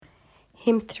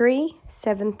Hymn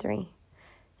 373,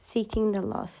 Seeking the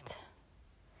Lost.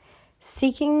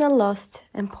 Seeking the lost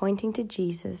and pointing to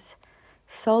Jesus,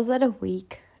 souls that are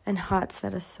weak and hearts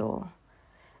that are sore,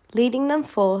 leading them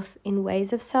forth in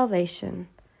ways of salvation,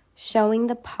 showing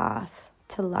the path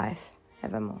to life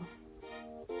evermore.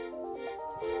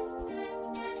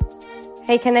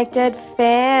 Hey Connected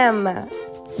fam,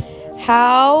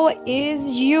 how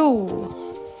is you?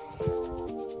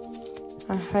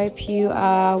 I hope you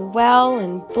are well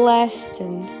and blessed,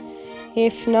 and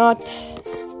if not,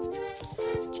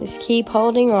 just keep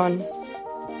holding on.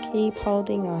 Keep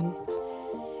holding on.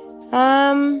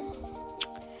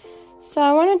 So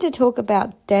I wanted to talk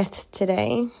about death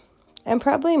today, and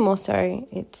probably more so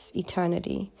it's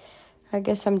eternity. I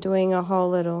guess I'm doing a whole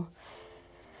little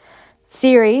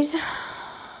series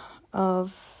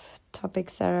of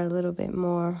topics that are a little bit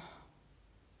more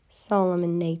solemn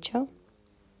in nature.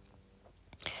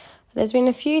 There's been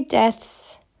a few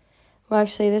deaths,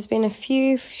 there's been a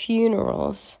few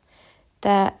funerals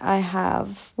that I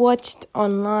have watched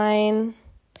online.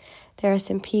 There are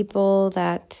some people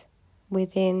that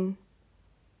within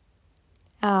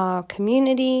our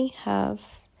community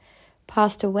have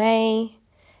passed away.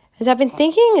 As I've been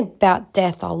thinking about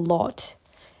death a lot.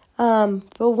 But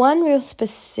one real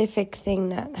specific thing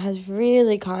that has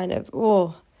really kind of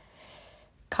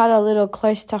cut a little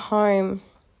close to home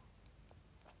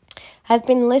has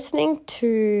been listening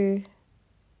to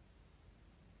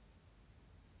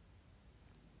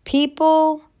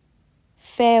people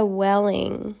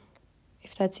farewelling,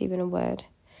 if that's even a word.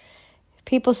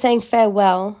 People saying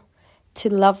farewell to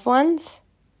loved ones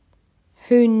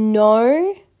who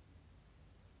know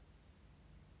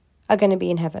are going to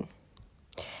be in heaven.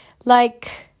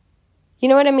 Like, you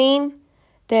know what I mean?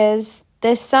 There's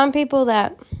some people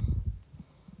that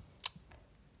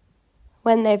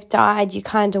when they've died, you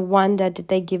kind of wonder, did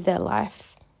they give their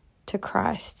life to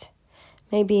Christ?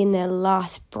 Maybe in their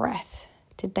last breath,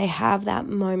 did they have that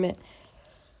moment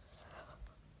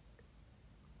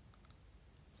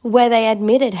where they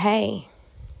admitted, hey,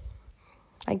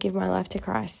 I give my life to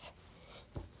Christ?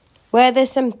 Where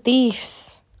there's some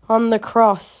thieves on the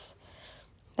cross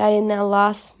that in their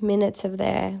last minutes of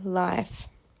their life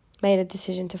made a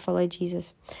decision to follow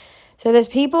Jesus. So there's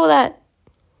people that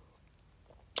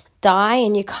die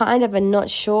and you kind of are not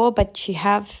sure, but you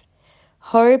have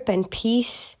hope and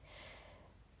peace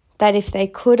that if they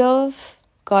could have,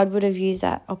 God would have used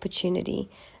that opportunity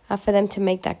for them to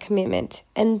make that commitment.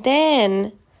 And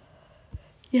then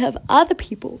you have other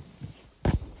people.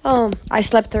 I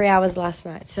slept 3 hours last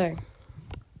night, so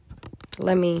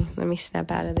let me snap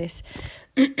out of this.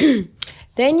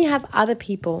 Then you have other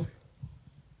people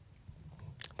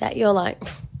that you're like,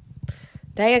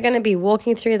 they are going to be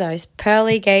walking through those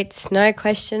pearly gates, no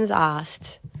questions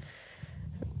asked.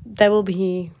 They will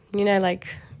be, not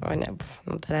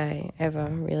that I ever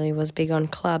really was big on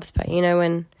clubs, but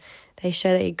when they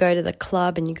show that you go to the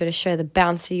club and you got to show the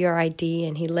bouncer your ID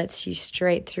and he lets you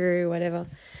straight through, whatever.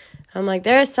 I'm like,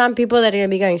 there are some people that are going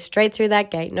to be going straight through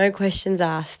that gate, no questions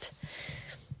asked.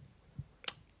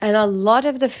 And a lot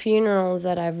of the funerals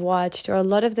that I've watched, or a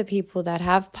lot of the people that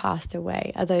have passed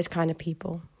away, are those kind of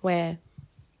people where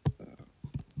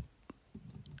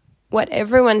what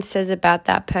everyone says about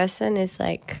that person is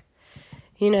like,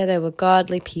 they were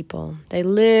godly people. They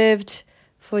lived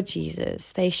for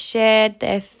Jesus. They shared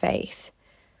their faith.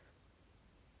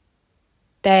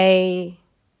 They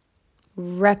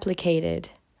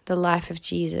replicated the life of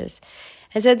Jesus.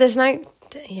 And so there's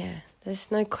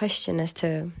no question as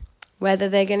to whether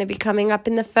they're going to be coming up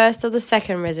in the first or the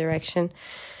second resurrection.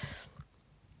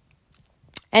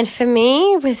 And for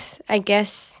me, with, I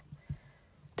guess,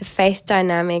 the faith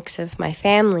dynamics of my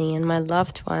family and my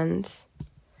loved ones,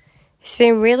 it's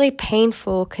been really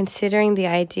painful considering the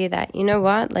idea that,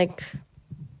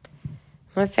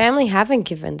 my family haven't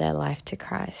given their life to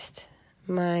Christ.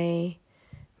 My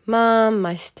mom,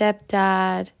 my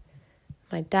stepdad,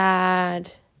 my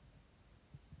dad,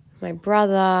 my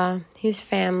brother, his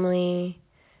family,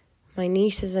 my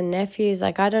nieces and nephews,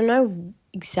 I don't know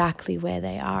exactly where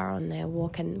they are on their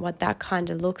walk and what that kind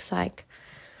of looks like.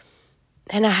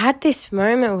 And I had this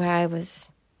moment where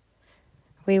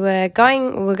we were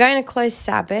going to close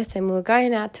Sabbath and we were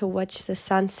going out to watch the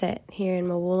sunset here in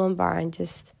Murwillumbah, and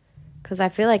just because I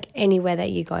feel like anywhere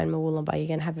that you go in Murwillumbah, you're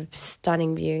going to have a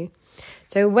stunning view.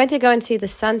 So we went to go and see the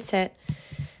sunset,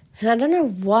 and I don't know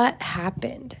what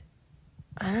happened.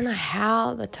 I don't know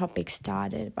how the topic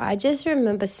started, but I just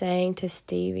remember saying to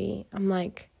Stevie, I'm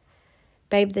like,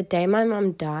 babe, the day my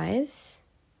mom dies,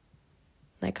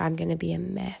 I'm going to be a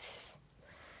mess.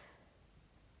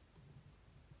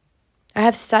 I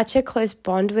have such a close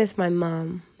bond with my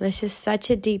mum. There's just such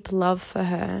a deep love for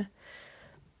her.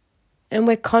 And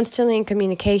we're constantly in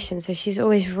communication. So she's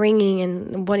always ringing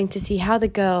and wanting to see how the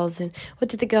girls and what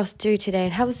did the girls do today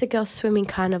and how was the girls' swimming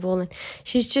carnival. And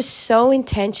she's just so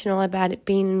intentional about it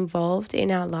being involved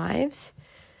in our lives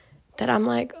that I'm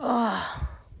like, oh,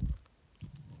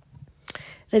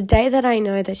 the day that I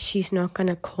know that she's not going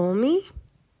to call me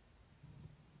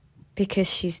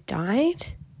because she's died,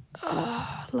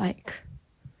 oh, like,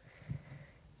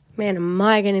 man, am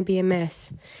I going to be a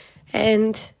mess?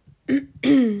 And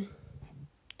there's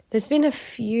been a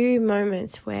few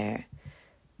moments where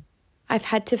I've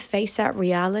had to face that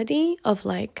reality of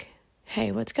like,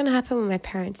 hey, what's going to happen when my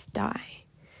parents die?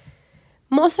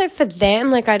 More so for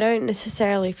them, like I don't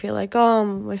necessarily feel like,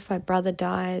 oh, what if my brother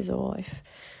dies or if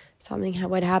something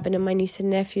would happen to my niece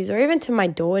and nephews or even to my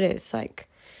daughters. Like,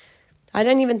 I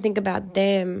don't even think about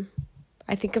them.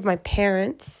 I think of my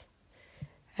parents.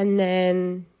 And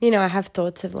then, I have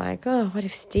thoughts of like, oh, what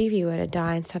if Stevie were to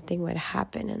die and something were to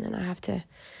happen and then I have to,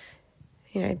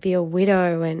 be a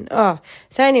widow and,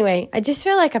 So anyway, I just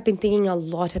feel like I've been thinking a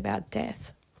lot about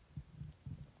death.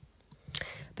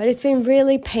 But it's been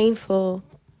really painful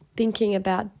thinking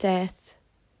about death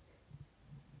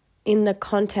in the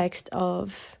context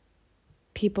of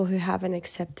people who haven't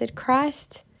accepted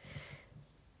Christ.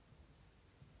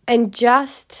 And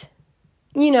just,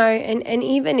 and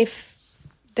even if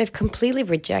they've completely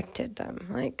rejected them,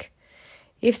 like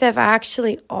if they've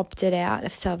actually opted out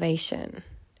of salvation,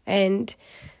 and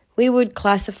we would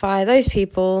classify those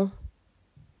people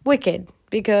wicked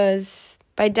because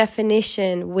by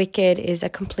definition, wicked is a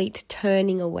complete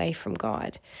turning away from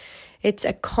God. It's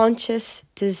a conscious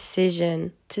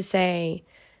decision to say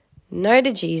no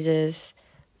to Jesus,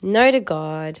 no to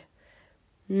God,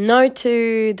 no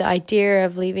to the idea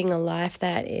of living a life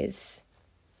that is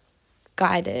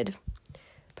guided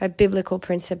by biblical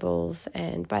principles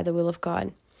and by the will of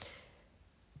God.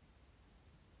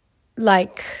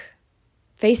 Like,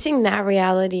 facing that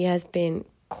reality has been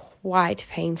quite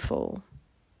painful.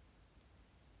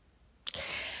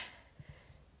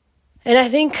 And I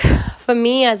think for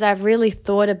me, as I've really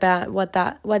thought about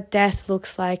what death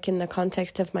looks like in the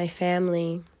context of my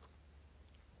family,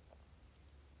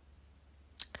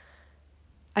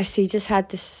 I see just how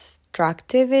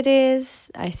destructive it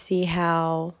is. I see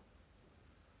how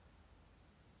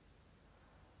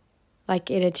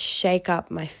it'd shake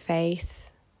up my faith.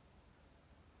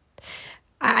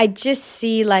 I just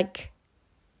see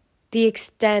the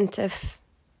extent of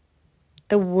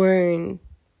the wound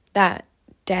that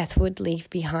death would leave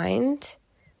behind,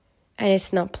 and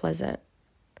it's not pleasant.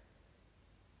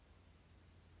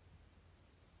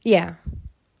 Yeah.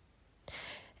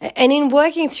 And in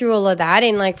working through all of that,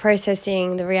 in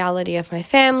processing the reality of my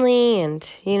family and,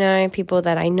 people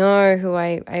that I know who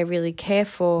I really care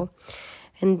for,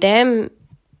 and them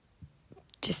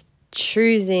just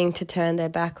choosing to turn their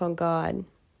back on God,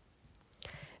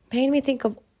 made me think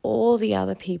of all the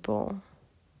other people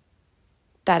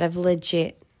that have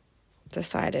legit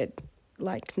decided,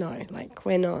 no,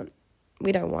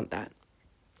 we don't want that.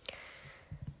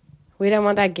 We don't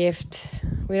want that gift.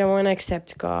 We don't want to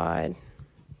accept God.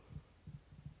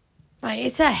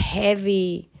 It's a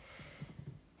heavy,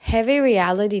 heavy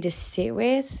reality to sit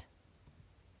with.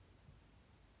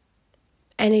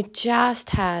 And it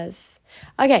just has...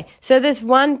 Okay, so there's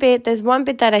one bit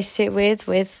that I sit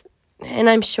with, and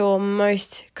I'm sure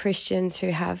most Christians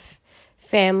who have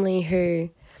family who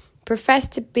profess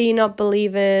to be not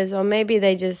believers, or maybe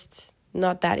they just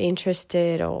not that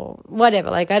interested or whatever.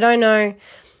 I don't know.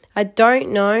 I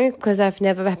don't know because I've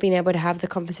never been able to have the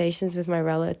conversations with my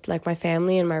my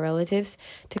family and my relatives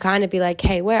to kind of be like,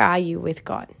 hey, where are you with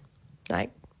God?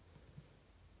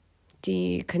 Do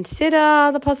you consider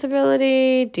the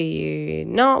possibility? Do you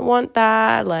not want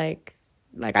that?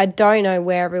 I don't know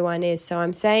where everyone is. So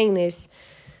I'm saying this,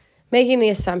 making the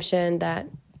assumption that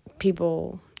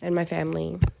people in my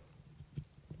family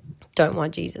don't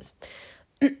want Jesus,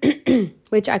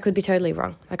 which I could be totally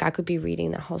wrong. I could be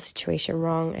reading that whole situation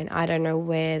wrong, and I don't know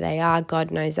where they are. God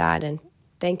knows that, and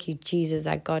thank you, Jesus,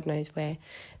 that God knows where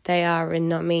they are and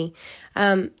not me.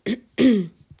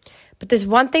 But there's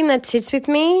one thing that sits with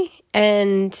me,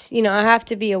 and, I have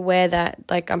to be aware that,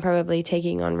 I'm probably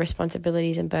taking on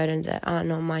responsibilities and burdens that aren't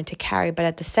not mine to carry. But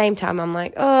at the same time,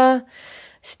 I'm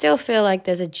still feel like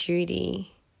there's a duty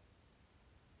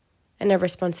and a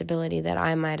responsibility that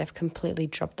I might have completely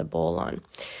dropped the ball on,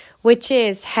 which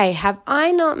is, hey, have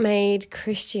I not made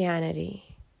Christianity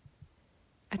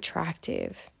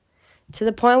attractive to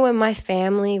the point where my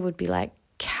family would be like,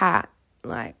 Kat,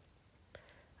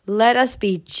 Let us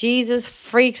be Jesus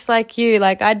freaks like you.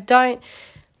 Like, I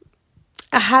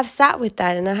have sat with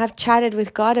that and I have chatted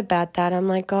with God about that. I'm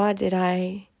like, God, did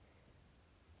I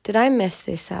mess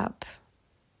this up?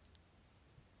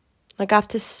 Like,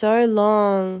 after so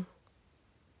long.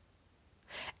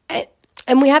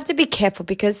 And we have to be careful,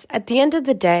 because at the end of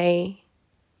the day,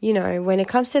 you know, when it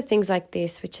comes to things like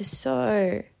this, which is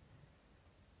so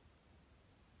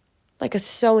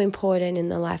important in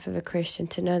the life of a Christian,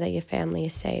 to know that your family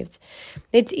is saved.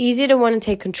 It's easy to want to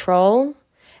take control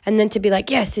and then to be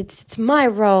like, yes, it's my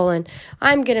role and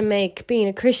I'm going to make being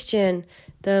a Christian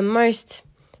the most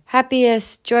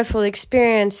happiest, joyful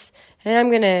experience, and I'm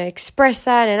going to express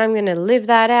that and I'm going to live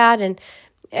that out, and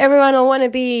everyone will want to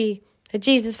be a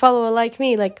Jesus follower like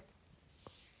me. Like,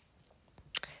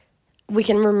 we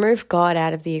can remove God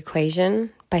out of the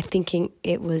equation by thinking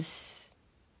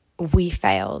we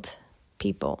failed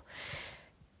people.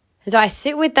 So I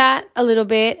sit with that a little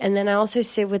bit, and then I also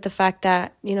sit with the fact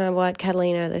that, you know what,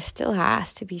 Catalina, there still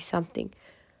has to be something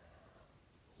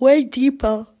way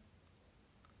deeper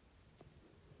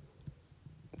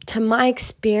to my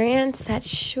experience that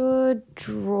should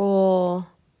draw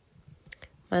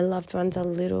my loved ones a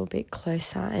little bit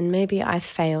closer, and maybe I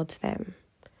failed them.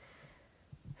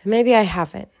 Maybe I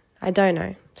haven't. I don't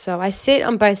know. So I sit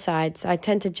on both sides. I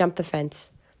tend to jump the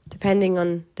fence, depending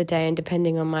on the day and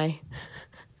depending on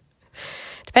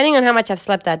how much I've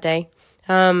slept that day.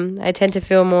 I tend to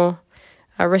feel more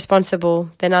responsible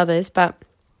than others, but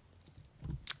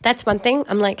that's one thing.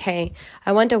 I'm like, hey,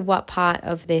 I wonder what part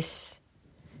of this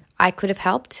I could have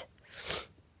helped.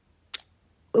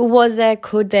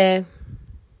 Could there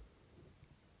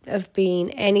have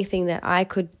been anything that I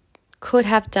could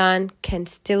have done, can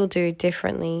still do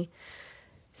differently,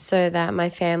 so that my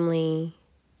family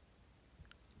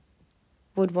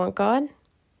would want God?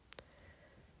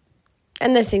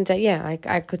 And there's things that, yeah,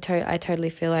 I totally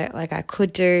feel like I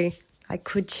could do, I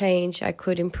could change, I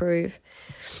could improve.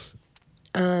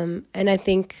 And I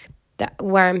think that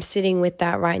where I'm sitting with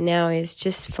that right now is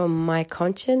just for my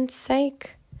conscience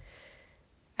sake,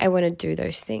 I want to do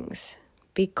those things,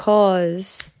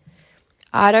 because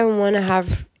I don't want to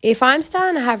have, if I'm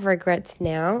starting to have regrets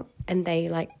now and they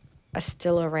are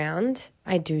still around,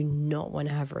 I do not want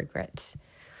to have regrets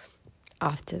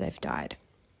after they've died.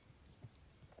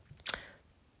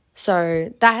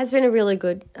 So that has been a really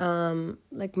good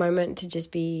moment to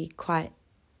just be quite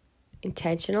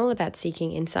intentional about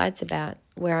seeking insights about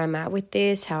where I'm at with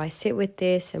this, how I sit with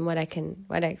this, and what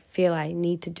I feel I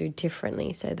need to do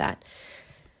differently, so that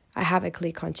I have a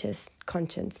clear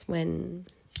conscience when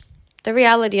the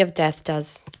reality of death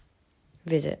does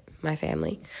visit my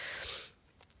family.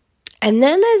 And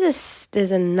then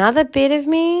there's another bit of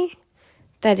me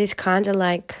that is kind of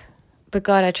like, but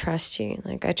God, I trust you.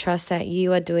 Like, I trust that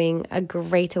you are doing a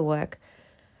greater work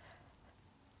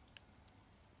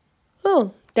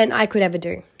than I could ever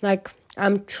do. Like,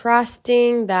 I'm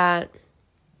trusting that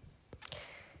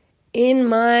in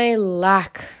my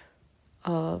lack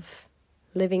of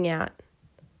living out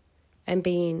and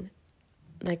being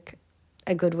like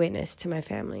a good witness to my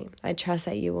family, I trust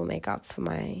that you will make up for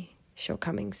my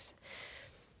shortcomings.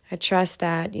 I trust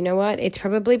that, you know what, it's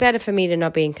probably better for me to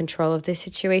not be in control of this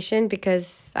situation,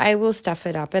 because I will stuff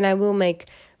it up and I will make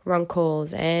wrong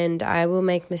calls and I will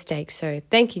make mistakes. So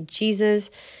thank you,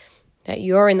 Jesus, that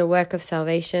you're in the work of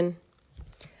salvation.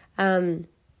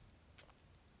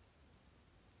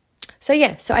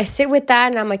 So I sit with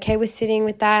that, and I'm okay with sitting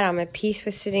with that. I'm at peace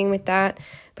with sitting with that.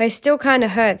 But it still kind of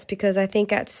hurts, because I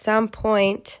think at some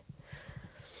point,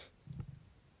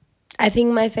 I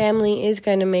think my family is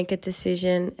going to make a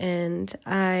decision, and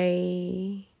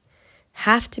I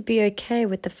have to be okay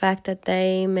with the fact that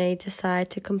they may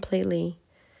decide to completely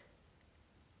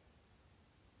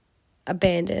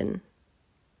abandon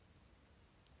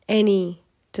any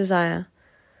desire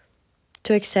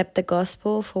to accept the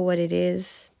gospel for what it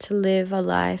is, to live a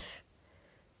life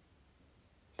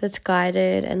that's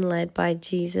guided and led by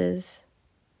Jesus.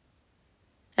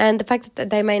 And the fact that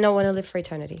they may not want to live for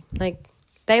eternity. Like,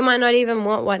 they might not even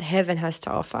want what heaven has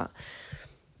to offer.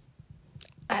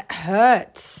 It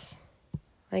hurts.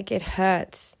 Like, it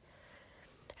hurts.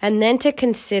 And then to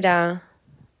consider,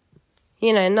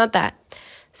 not that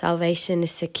salvation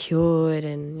is secured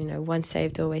and, once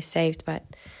saved, always saved, but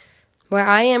where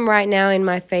I am right now in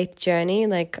my faith journey,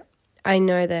 like, I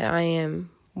know that I am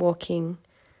walking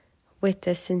with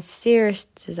the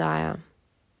sincerest desire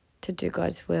to do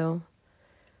God's will.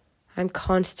 I'm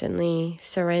constantly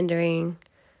surrendering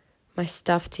my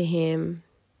stuff to Him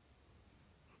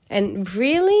and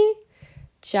really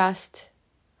just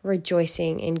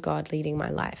rejoicing in God leading my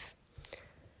life.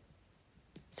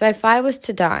 So if I was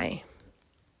to die,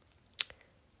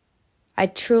 I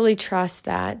truly trust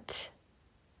that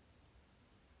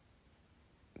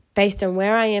based on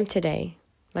where I am today,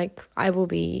 like I will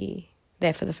be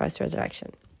there for the first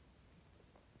resurrection.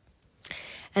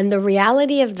 And the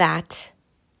reality of that,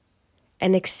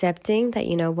 and accepting that,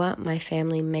 you know what, my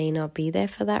family may not be there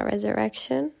for that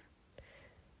resurrection,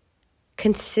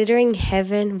 considering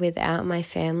heaven without my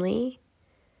family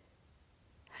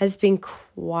has been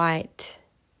quite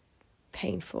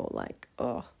painful. Like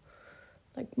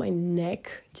my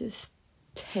neck just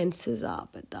tenses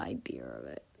up at the idea of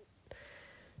it.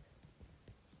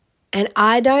 And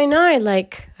I don't know,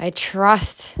 like I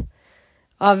trust,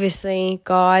 obviously,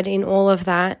 God in all of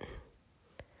that.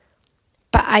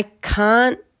 But I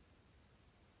can't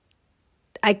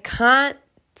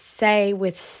say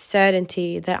with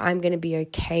certainty that I'm going to be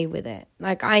okay with it.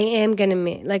 Like I am going to,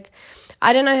 like,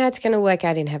 I don't know how it's going to work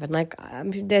out in heaven. Like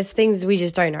there's things we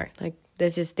just don't know. Like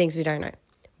there's just things we don't know.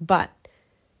 But,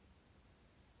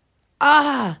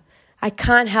 I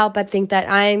can't help but think that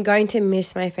I am going to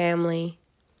miss my family,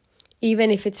 even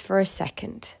if it's for a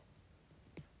second.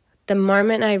 The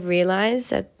moment I realize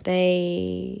that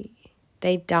they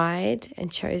died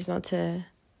and chose not to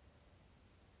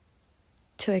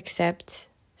accept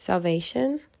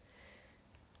salvation,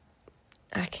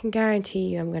 I can guarantee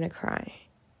you I'm going to cry.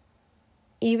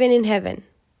 Even in heaven,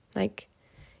 like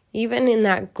even in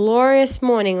that glorious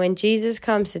morning when Jesus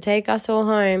comes to take us all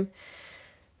home,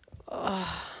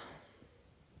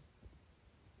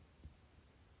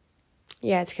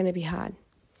 yeah, it's going to be hard.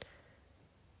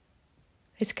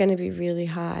 It's going to be really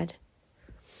hard.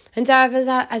 And so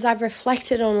as I've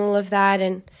reflected on all of that,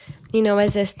 and, you know,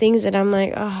 as there's things that I'm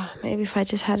like, maybe if I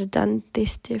just had done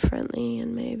this differently,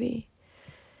 and maybe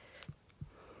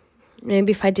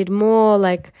if I did more,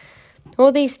 like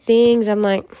all these things, I'm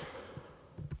like,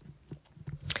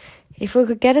 if we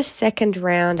could get a second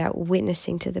round at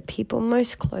witnessing to the people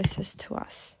most closest to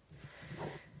us,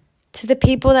 to the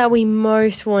people that we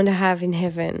most want to have in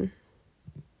heaven,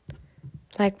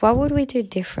 like what would we do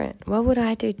different? What would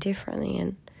I do differently?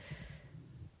 And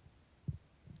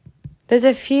there's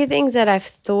a few things that I've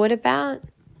thought about.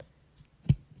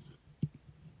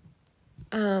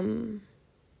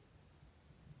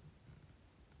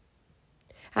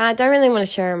 I don't really want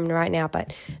to share them right now,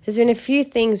 but there's been a few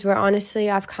things where honestly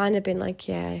I've kind of been like,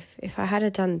 yeah, if I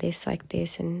had done this like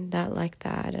this and that like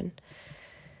that, and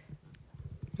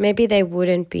maybe they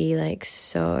wouldn't be like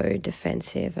so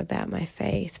defensive about my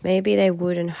faith. Maybe they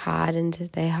wouldn't harden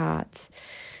their hearts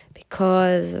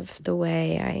because of the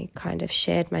way I kind of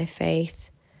shared my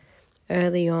faith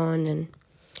early on. And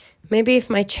maybe if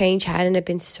my change hadn't have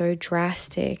been so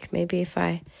drastic, maybe if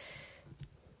I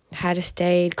had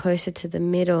stayed closer to the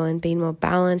middle and been more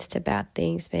balanced about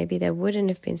things, maybe there wouldn't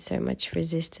have been so much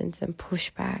resistance and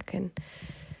pushback and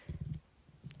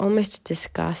almost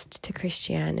disgust to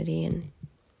Christianity. And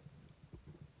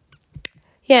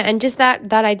yeah, and just that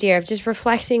idea of just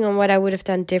reflecting on what I would have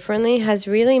done differently has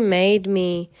really made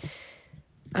me,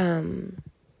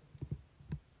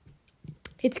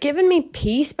 it's given me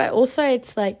peace, but also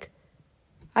it's like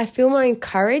I feel more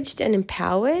encouraged and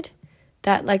empowered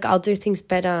that like I'll do things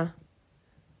better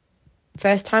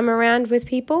first time around with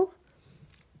people.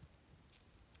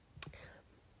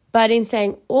 But in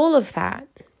saying all of that,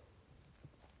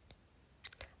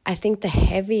 I think the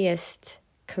heaviest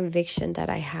conviction that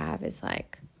I have is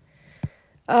like,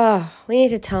 we need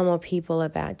to tell more people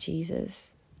about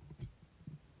Jesus.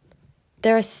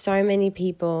 There are so many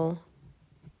people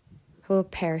who are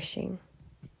perishing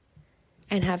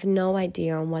and have no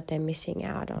idea on what they're missing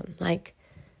out on. Like,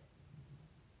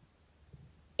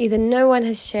 either no one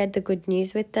has shared the good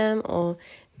news with them, or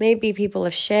maybe people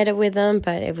have shared it with them,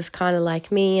 but it was kind of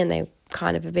like me and they're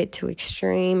kind of a bit too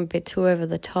extreme, a bit too over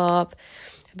the top,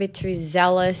 a bit too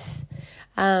zealous.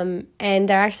 And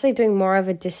they're actually doing more of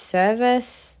a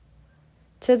disservice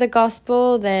to the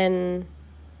gospel than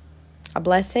a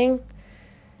blessing.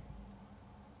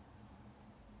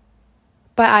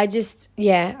 But I just,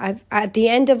 at the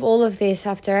end of all of this,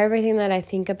 after everything that I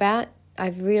think about,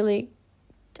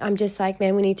 I'm just like,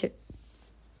 man,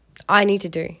 I need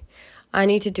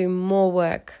to do more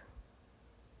work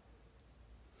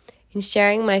in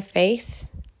sharing my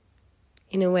faith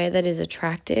in a way that is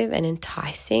attractive and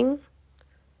enticing,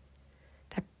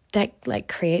 that like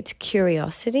creates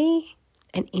curiosity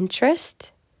and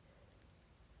interest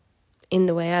in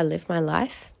the way I live my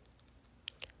life,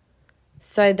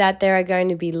 so that there are going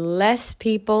to be less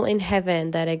people in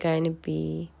heaven that are going to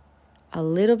be a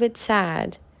little bit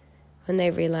sad when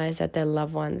they realize that their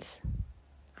loved ones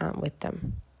aren't with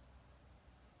them.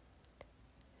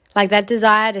 Like that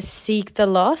desire to seek the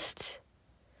lost.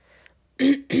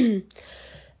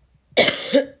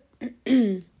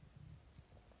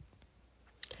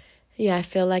 Yeah, I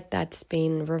feel like that's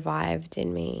been revived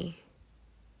in me.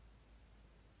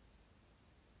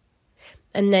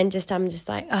 And then I'm just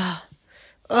like,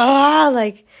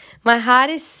 like my heart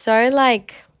is so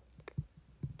like,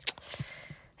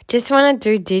 I just want to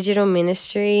do digital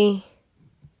ministry,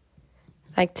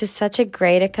 like to such a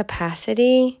greater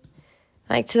capacity,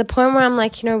 like to the point where I'm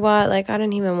like, you know what, like I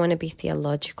don't even want to be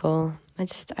theological. I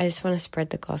just want to spread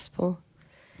the gospel.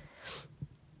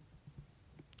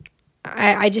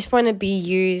 I just want to be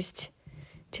used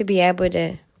to be able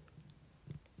to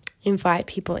invite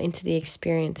people into the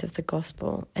experience of the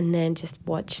gospel and then just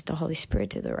watch the Holy Spirit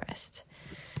do the rest.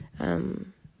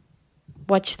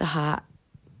 Watch the heart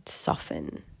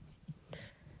soften.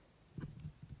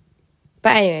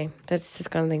 But anyway, that's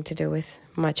got nothing to do with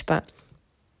much. But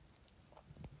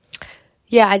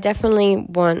yeah, I definitely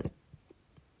want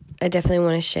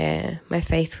to share my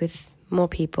faith with more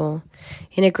people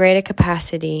in a greater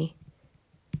capacity,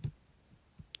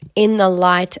 in the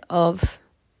light of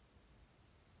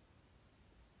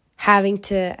having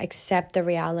to accept the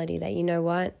reality that, you know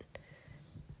what,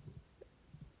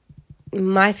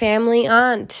 my family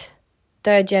aren't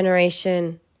third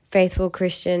generation faithful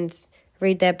Christians,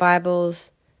 read their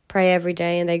Bibles, pray every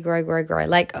day, and they grow.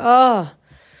 Like,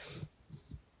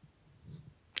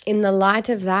 in the light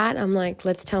of that, I'm like,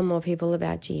 let's tell more people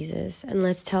about Jesus, and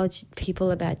let's tell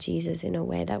people about Jesus in a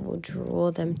way that will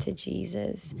draw them to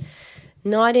Jesus.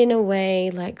 Not in a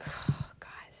way like,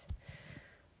 guys,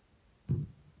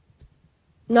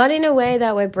 not in a way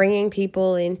that we're bringing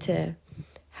people in to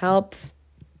help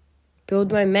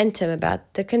build momentum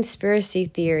about the conspiracy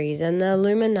theories and the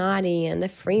Illuminati and the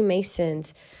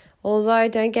Freemasons. Although,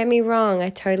 don't get me wrong,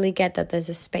 I totally get that there's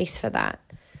a space for that.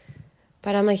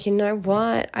 But I'm like, you know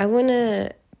what? I want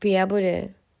to be able to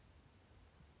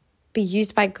be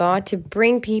used by God to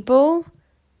bring people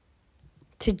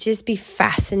to just be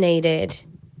fascinated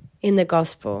in the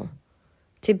gospel,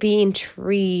 to be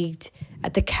intrigued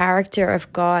at the character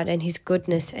of God and his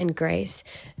goodness and grace.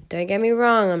 Don't get me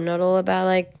wrong, I'm not all about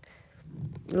like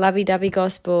lovey-dovey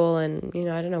gospel and, you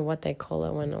know, I don't know what they call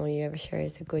it when all you ever share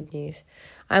is the good news.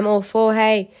 I'm all for,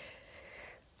 hey,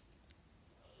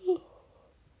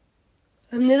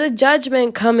 and there's a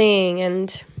judgment coming,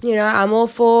 and, you know, I'm all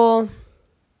for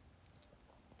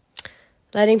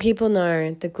letting people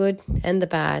know the good and the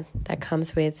bad that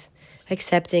comes with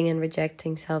accepting and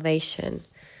rejecting salvation.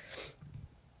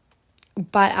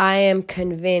 But I am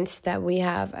convinced that we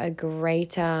have a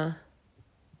greater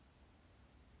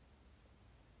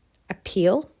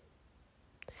appeal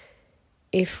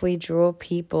if we draw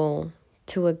people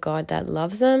to a God that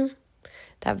loves them,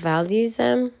 that values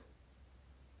them,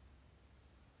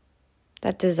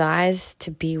 that desires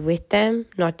to be with them,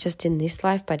 not just in this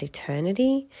life, but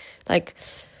eternity. Like,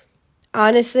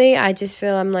 honestly, I just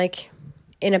feel I'm like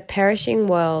in a perishing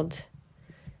world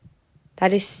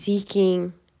that is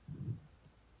seeking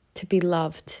to be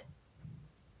loved,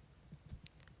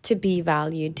 to be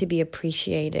valued, to be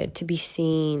appreciated, to be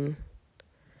seen,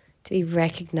 to be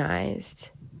recognized.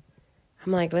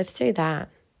 I'm like, let's do that.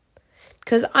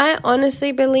 Because I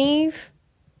honestly believe,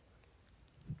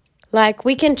 like,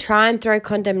 we can try and throw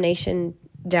condemnation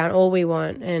down all we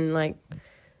want and, like,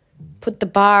 put the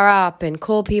bar up and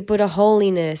call people to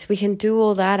holiness. We can do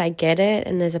all that. I get it.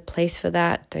 And there's a place for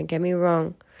that. Don't get me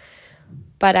wrong.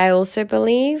 But I also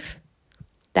believe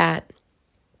that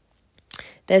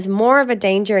there's more of a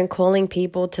danger in calling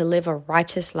people to live a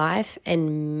righteous life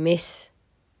and miss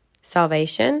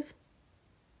salvation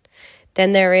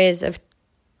than there is of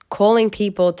calling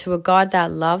people to a God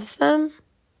that loves them.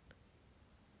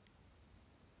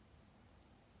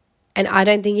 And I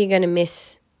don't think you're going to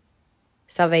miss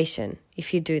salvation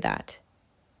if you do that.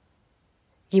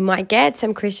 You might get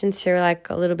some Christians who are like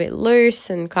a little bit loose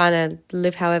and kind of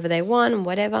live however they want and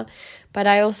whatever. But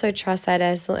I also trust that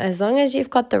as long as you've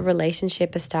got the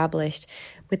relationship established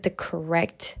with the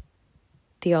correct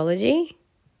theology,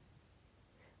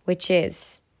 which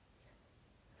is,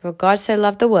 for God so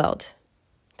loved the world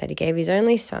that he gave his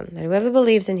only son, that whoever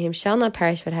believes in him shall not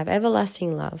perish but have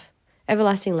everlasting life.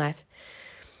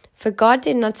 For God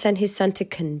did not send his son to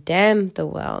condemn the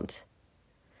world,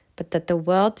 but that the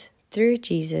world through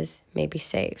Jesus may be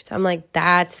saved. I'm like,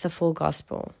 that's the full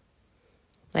gospel.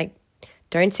 Like,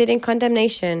 don't sit in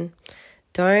condemnation.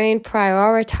 Don't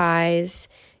prioritize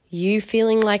you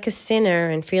feeling like a sinner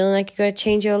and feeling like you got to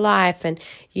change your life and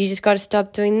you just got to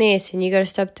stop doing this and you got to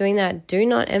stop doing that. Do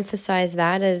not emphasize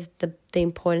that as the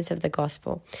importance of the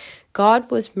gospel.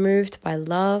 God was moved by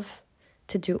love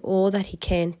to do all that he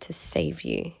can to save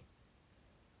you.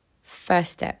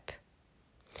 First step.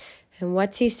 And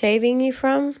what's he saving you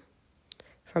from?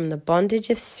 From the bondage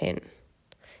of sin.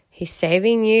 He's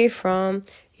saving you from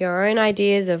your own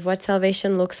ideas of what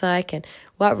salvation looks like and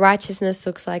what righteousness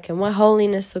looks like and what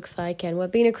holiness looks like and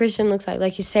what being a Christian looks like.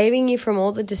 Like, he's saving you from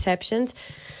all the deceptions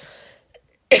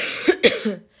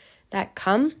that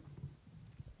come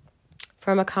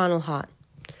from a carnal heart.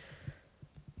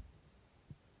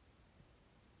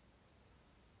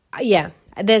 Yeah,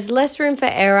 there's less room for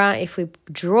error if we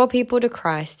draw people to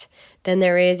Christ than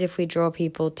there is if we draw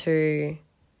people to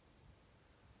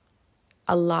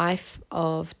a life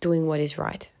of doing what is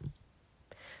right.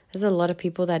 There's a lot of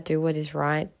people that do what is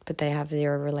right, but they have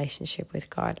zero relationship with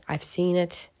God. I've seen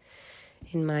it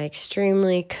in my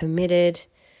extremely committed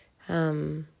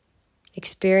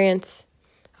experience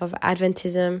of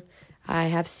Adventism. I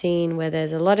have seen where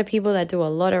there's a lot of people that do a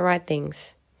lot of right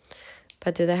things,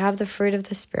 but do they have the fruit of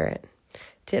the Spirit?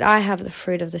 Did I have the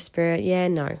fruit of the Spirit? Yeah,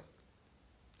 no,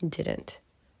 didn't.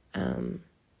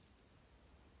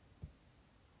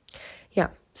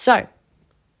 So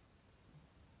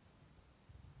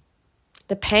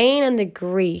the pain and the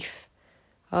grief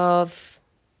of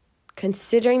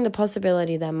considering the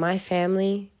possibility that my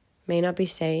family may not be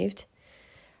saved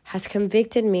has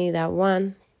convicted me that,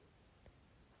 one,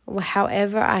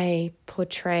 however I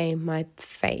portray my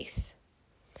faith,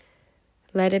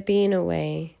 let it be in a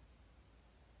way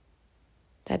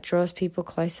that draws people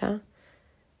closer.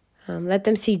 Let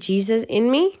them see Jesus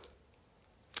in me.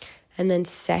 And then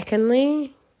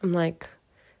secondly, I'm like,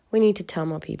 we need to tell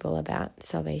more people about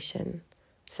salvation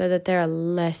so that there are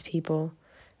less people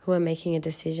who are making a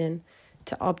decision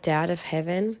to opt out of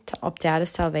heaven, to opt out of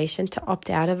salvation, to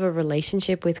opt out of a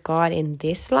relationship with God in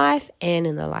this life and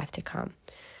in the life to come.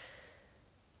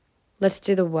 Let's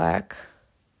do the work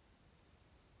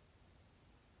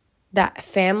that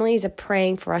families are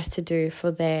praying for us to do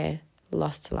for their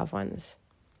lost loved ones.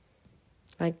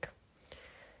 Like,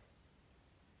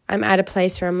 I'm at a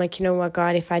place where I'm like, you know what,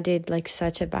 God, if I did like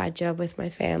such a bad job with my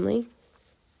family,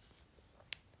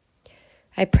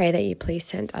 I pray that you please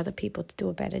send other people to do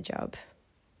a better job.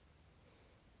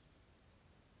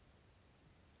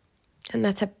 And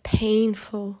that's a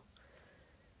painful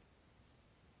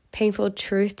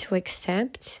truth to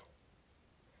accept.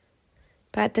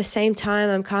 But at the same time,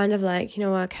 I'm kind of like, you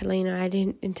know what, Catalina, I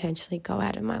didn't intentionally go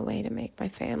out of my way to make my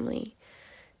family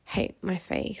hate my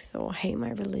faith or hate my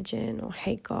religion or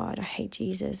hate God or hate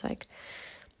Jesus. Like,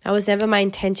 that was never my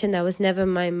intention. That was never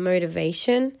my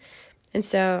motivation. And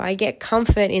so I get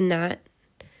comfort in that.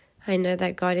 I know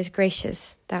that God is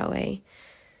gracious that way.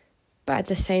 But at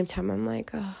the same time, I'm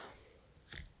like, oh,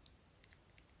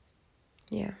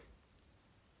 yeah.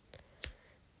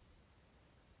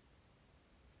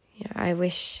 Yeah, I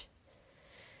wish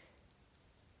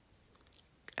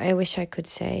I could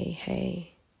say,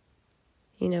 hey,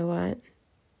 you know what?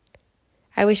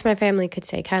 I wish my family could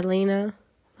say, Catalina,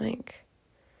 like,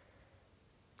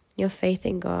 your faith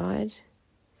in God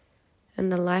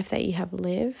and the life that you have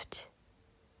lived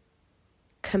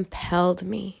compelled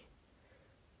me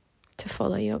to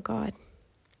follow your God.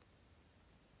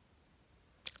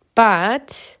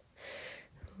 But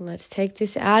let's take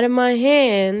this out of my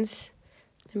hands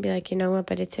and be like, you know what,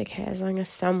 but it's okay as long as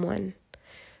someone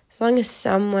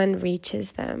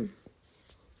reaches them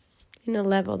in a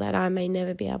level that I may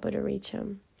never be able to reach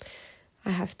them, I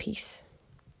have peace.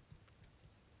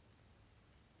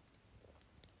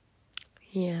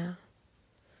 Yeah.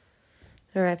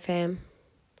 All right, fam.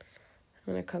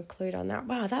 I'm going to conclude on that.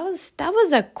 Wow, that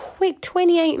was a quick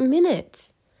 28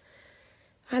 minutes.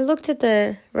 I looked at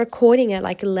the recording at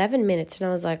like 11 minutes and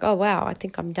I was like, oh, wow, I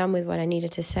think I'm done with what I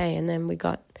needed to say. And then we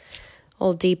got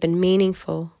all deep and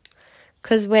meaningful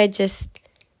because we're just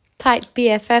tight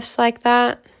BFFs like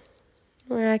that,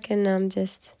 where I can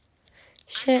just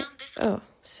share. Oh,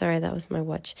 sorry, that was my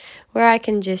watch. Where I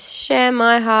can just share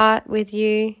my heart with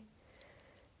you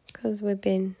because we've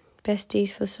been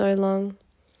besties for so long.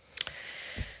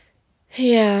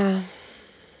 Yeah.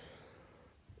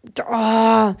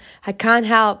 Oh, I can't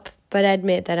help but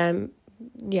admit that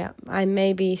I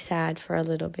may be sad for a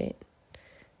little bit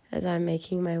as I'm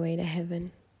making my way to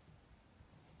heaven.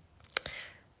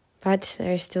 But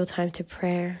there is still time to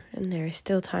prayer and there is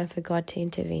still time for God to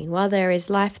intervene. While there is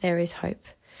life, there is hope.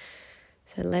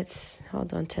 So let's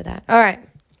hold on to that. All right.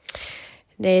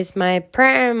 There's my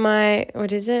prayer and my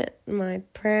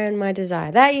prayer and my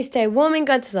desire. That you stay warm in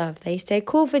God's love. That you stay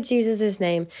cool for Jesus'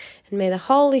 name. And may the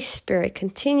Holy Spirit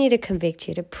continue to convict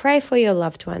you, to pray for your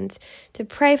loved ones, to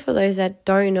pray for those that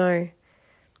don't know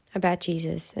about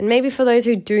Jesus. And maybe for those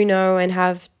who do know and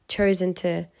have chosen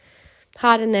to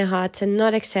harden their hearts and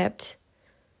not accept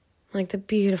like the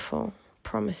beautiful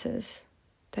promises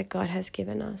that God has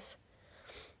given us.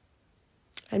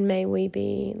 And may we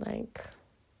be like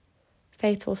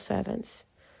faithful servants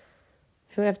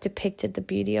who have depicted the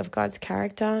beauty of God's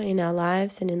character in our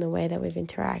lives and in the way that we've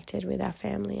interacted with our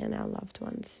family and our loved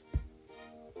ones.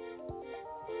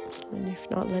 And if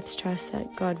not, let's trust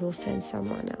that God will send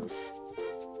someone else.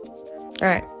 All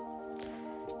right.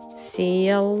 See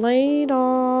you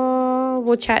later.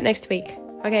 We'll chat next week.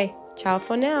 Okay, ciao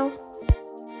for now.